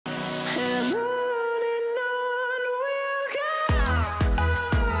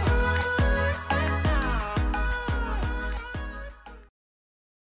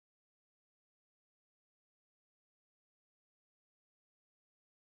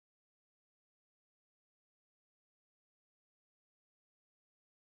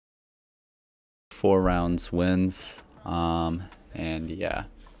4 rounds wins. And yeah.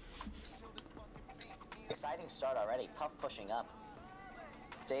 Exciting start already. Puff pushing up.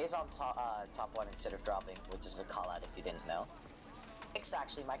 Jay's on top one instead of dropping, which is a call out if you didn't know. X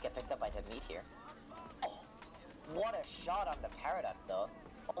actually might get picked up by dead meat here. Oh, what a shot on the Paraduct though.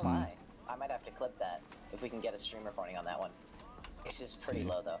 Oh my. I might have to clip that if we can get a stream recording on that one. X is pretty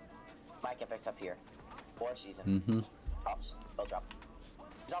low though. Might get picked up here. War season. Props. Go drop.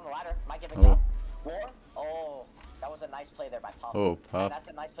 He's on the ladder. Might get picked up. War. Oh, that was a nice play there by Puff. Oh, Puff. And that's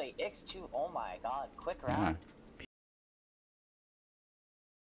a nice play. X2. Oh my god. Quick round.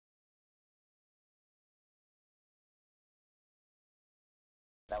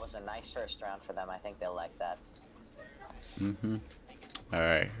 That was a nice first round for them. I think they'll like that.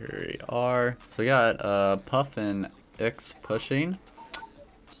 Alright, here we are. So we got Puff and X pushing.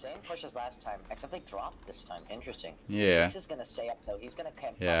 Same push as last time, except they dropped this time. Interesting. Yeah. X is gonna stay up though. He's gonna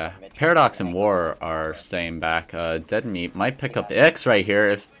camp. Yeah. Paradox and War are staying back. Dead Meat might pick up X right here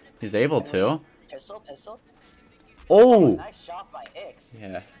if he's able to. Pistol. Oh! Nice shot by X.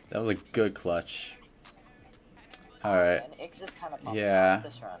 Yeah, that was a good clutch. Alright. And X is kind of yeah.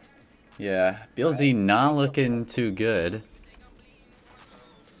 This round. Yeah. BLZ not looking too good.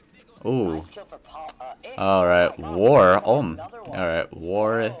 Oh. Nice kill for X. Alright, Oh War. Alright,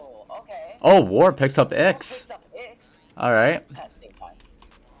 War. Oh, okay. Oh, War picks up X. Alright.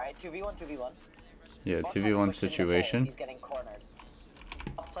 Alright, 2v1. Yeah, 2v1 situation. He's getting cornered.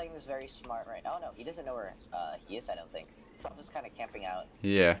 Puff playing this very smart right now. Oh no, he doesn't know where he is, I don't think. Puff is kind of camping out.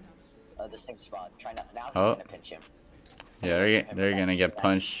 Yeah. The same spot. Now he's gonna pinch him. Yeah, they're gonna get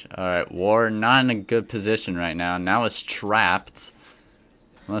punched. Alright, War not in a good position right now. Now it's trapped.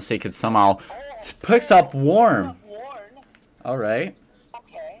 Unless he could somehow picks up Warm. Alright.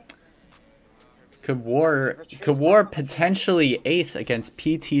 Okay. Could War potentially ace against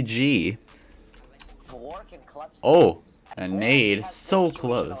PTG? War can clutch. Oh, a nade so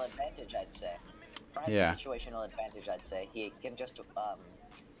close. I'd say. Yeah. Situational advantage, I'd say. He can just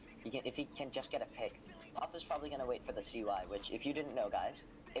if he can just get a pick. Puff is probably gonna wait for the CY, which if you didn't know, guys,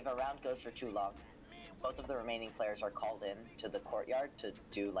 if a round goes for too long, both of the remaining players are called in to the courtyard to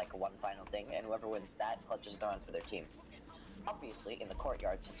do like one final thing, and whoever wins that clutches the round for their team. Obviously, in the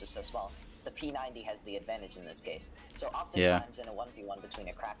courtyard, since it's so small, the P90 has the advantage in this case. So oftentimes in a 1v1 between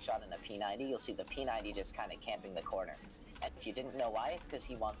a crack shot and a P90, you'll see the P90 just kind of camping the corner. And if you didn't know why, it's because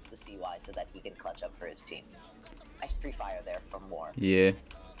he wants the CY so that he can clutch up for his team. Nice pre-fire there from War. Yeah.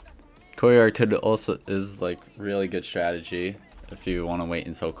 Courtyard is like really good strategy if you want to wait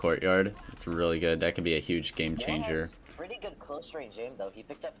until courtyard. It's really good. That could be a huge game changer. Pretty good close range aim though. He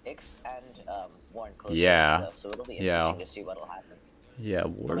picked up X and Warren close range though, so it'll be interesting to see what'll happen. Yeah,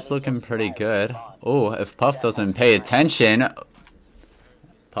 War's looking pretty good. Oh, if Puff doesn't pay attention,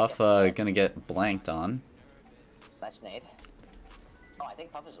 Puff gonna get blanked on. Nice nade. Oh, I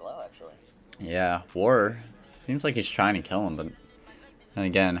think Puff is low actually. Yeah, War seems like he's trying to kill him, but then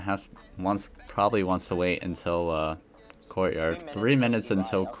again, probably wants to wait until courtyard. 3 minutes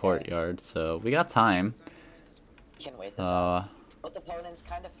until courtyard, so we got time. Can wait this round. Both opponents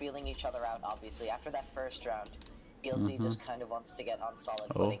kind of feeling each other out, obviously. After that first round, BLZ just kind of wants to get on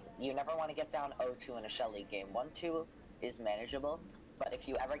solid footing. You never want to get down 0-2 in a Shell League game. 1-2 is manageable, but if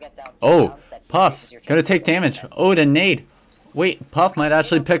you ever get down 2 rounds, that Puff gonna take damage. Oh, the nade. Wait, Puff might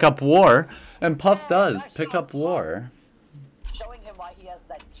actually pick up War, and Puff does pick up War. Showing him why he has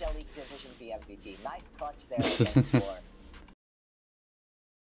that Shell League Division B MVP. Nice clutch there against War.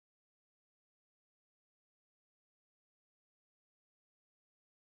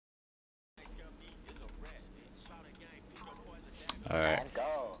 Alright,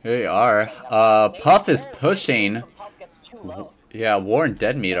 here we are. Puff is pushing. Yeah, War and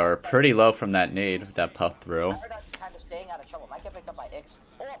Dead Meat are pretty low from that nade that Puff threw.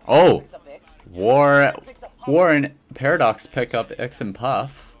 Oh, War and Paradox pick up X and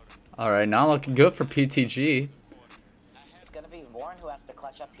Puff. Alright, not looking good for PTG. It's gonna be Warren who has to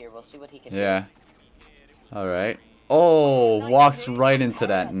clutch up here. We'll see what he can do. Alright. Oh, walks right into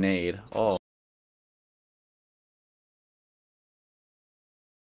that nade. Oh.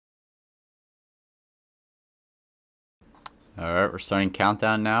 Alright, we're starting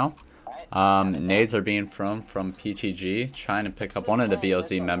countdown now. Nades are being thrown from PTG, trying to pick up one of the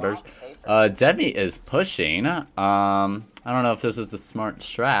BLZ members. Demi is pushing. I don't know if this is the smart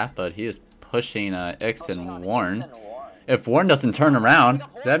strat, but he is pushing X and Warren. If Warren doesn't turn around,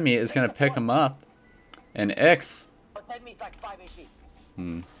 Demi is going to pick him up. And X... Oh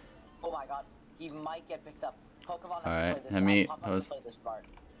my god, he might get picked up. Pokemon Alright, Demi...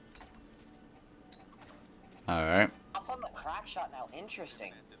 Alright. Off on the crack shot now,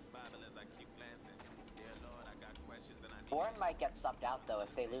 interesting. Warren might get subbed out though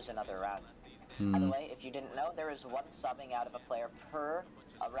if they lose another round. By the way, if you didn't know, there is one subbing out of a player per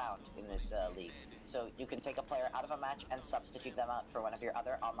round in this league. So you can take a player out of a match and substitute them out for one of your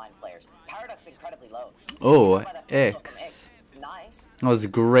other online players. Paradox incredibly low. Oh, X. Nice. That was a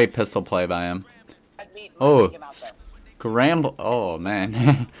great pistol play by him. Oh, scramble. Oh,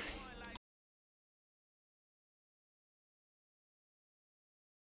 man.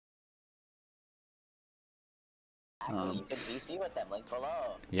 You can VC with them, link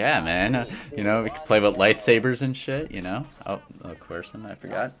below. Yeah, man. You know, we can play with lightsabers and shit, you know? Oh, of course, I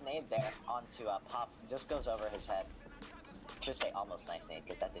forgot. Nice nade there onto Puff. Just goes over his head. Should say almost nice nade,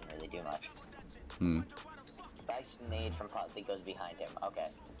 because that didn't really do much. Nice nade from Puff that goes behind him. Okay.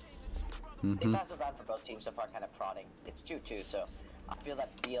 They pass around for both teams so far, kind of prodding. It's 2-2, so I feel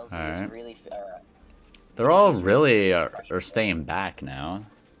that BLZ is really... They're all really are staying back now.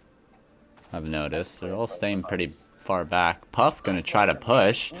 I've noticed. They're all staying pretty far back. Puff gonna try to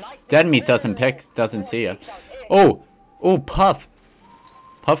push. Dead Meat doesn't see you. Oh! Oh, Puff!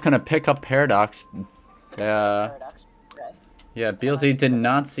 Puff gonna pick up Paradox. Yeah, BLZ did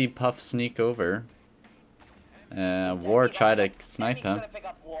not see Puff sneak over. War tried to snipe him.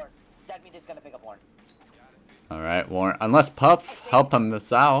 Alright, Warren. Unless Puff help him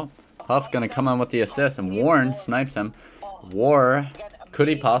this out. Puff gonna come in with the assist, and Warren snipes him. War, could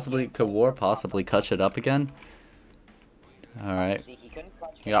War possibly catch it up again? Alright.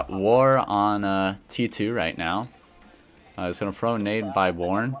 We got War on T2 right now. He's gonna throw a nade by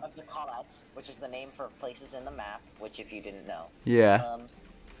Warren. One of the callouts, which is the name for places in the map, which if you didn't know. Yeah.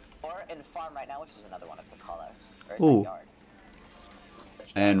 Or in farm right now, which is another one of the callouts. Ooh.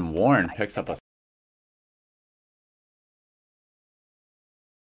 And Warren picks up a...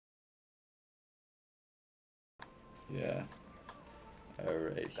 Yeah.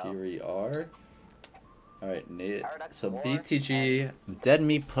 Alright, here we are. Alright, Nate. So BTG, Dead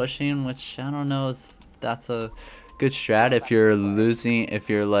Meat pushing, which I don't know if that's a good strat if you're losing, if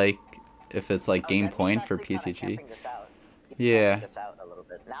it's like game point for PTG. Yeah.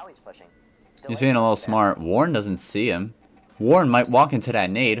 He's being a little smart. Warren doesn't see him. Warren might walk into that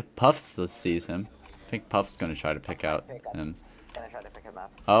nade. Puff sees him. I think Puff's gonna try to pick out him.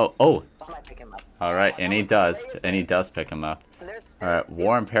 Oh. Alright, and he does. And he does pick him up. Alright,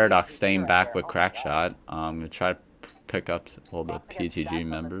 Warren Paradox staying back with Crackshot. I'm gonna try to pick up all the PTG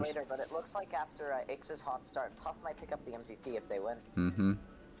members. But it looks like after Ix's hot start, Puff might pick up the MVP if they win.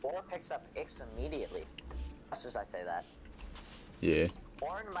 War picks up Ix immediately. As soon as I say that. Yeah.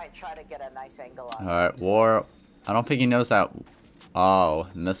 Warren might try to get a nice angle on. Alright, War. I don't think he knows that. Oh,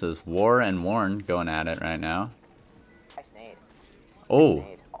 and this is War and Warren going at it right now. Nice nade. Oh,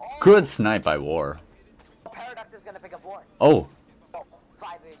 good snipe by War. Paradox is gonna pick up War. Oh.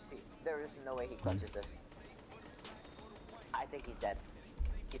 5 HP. There is no way he clutches this. I think he's dead.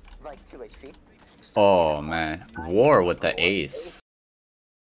 He's like 2 HP. Oh man, War with the ace.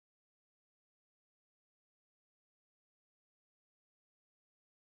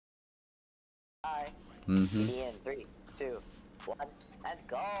 In 3, 2, 1, and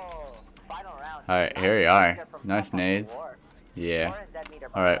go! Final round. Alright, here we are. Nice nades. Yeah.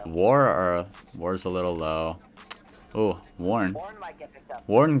 Alright, War's a little low. Oh, Warren.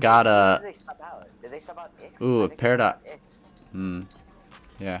 Warren got a... Ooh, Paradox.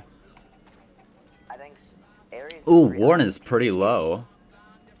 Yeah. Ooh, Warren is pretty low.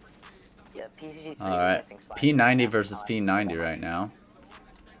 Alright, P90 versus P90 right now.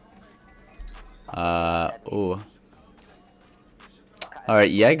 Ooh.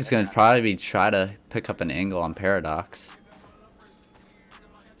 Alright, Yegg's gonna probably try to pick up an angle on Paradox.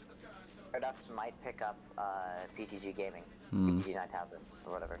 Paradox might pick up PTG Gaming. PTG 9000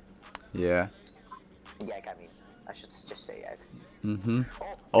 or whatever. Yeah. Yegg, I mean. I should just say Yegg.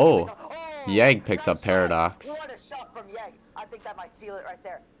 Oh, Yegg picks up Paradox. What a shot from Yegg. I think that might seal it right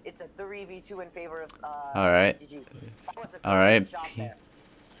there. It's a 3v2 in favor of Alright. PTG. Alright.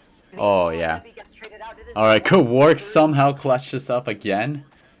 Oh, yeah. Alright, could Warwick somehow clutch this up again?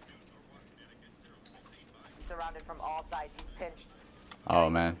 Surrounded from all sides. He's pinched. Oh,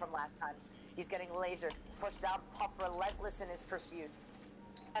 man. From last time. He's getting lasered. Pushed down. Puff relentless in his pursuit.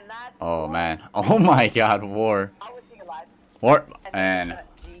 And that oh, man. Oh, my God, War. How was he alive? War and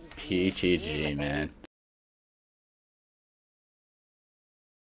PTG, man.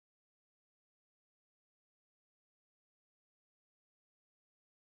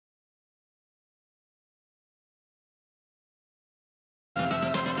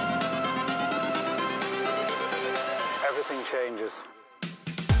 Everything changes.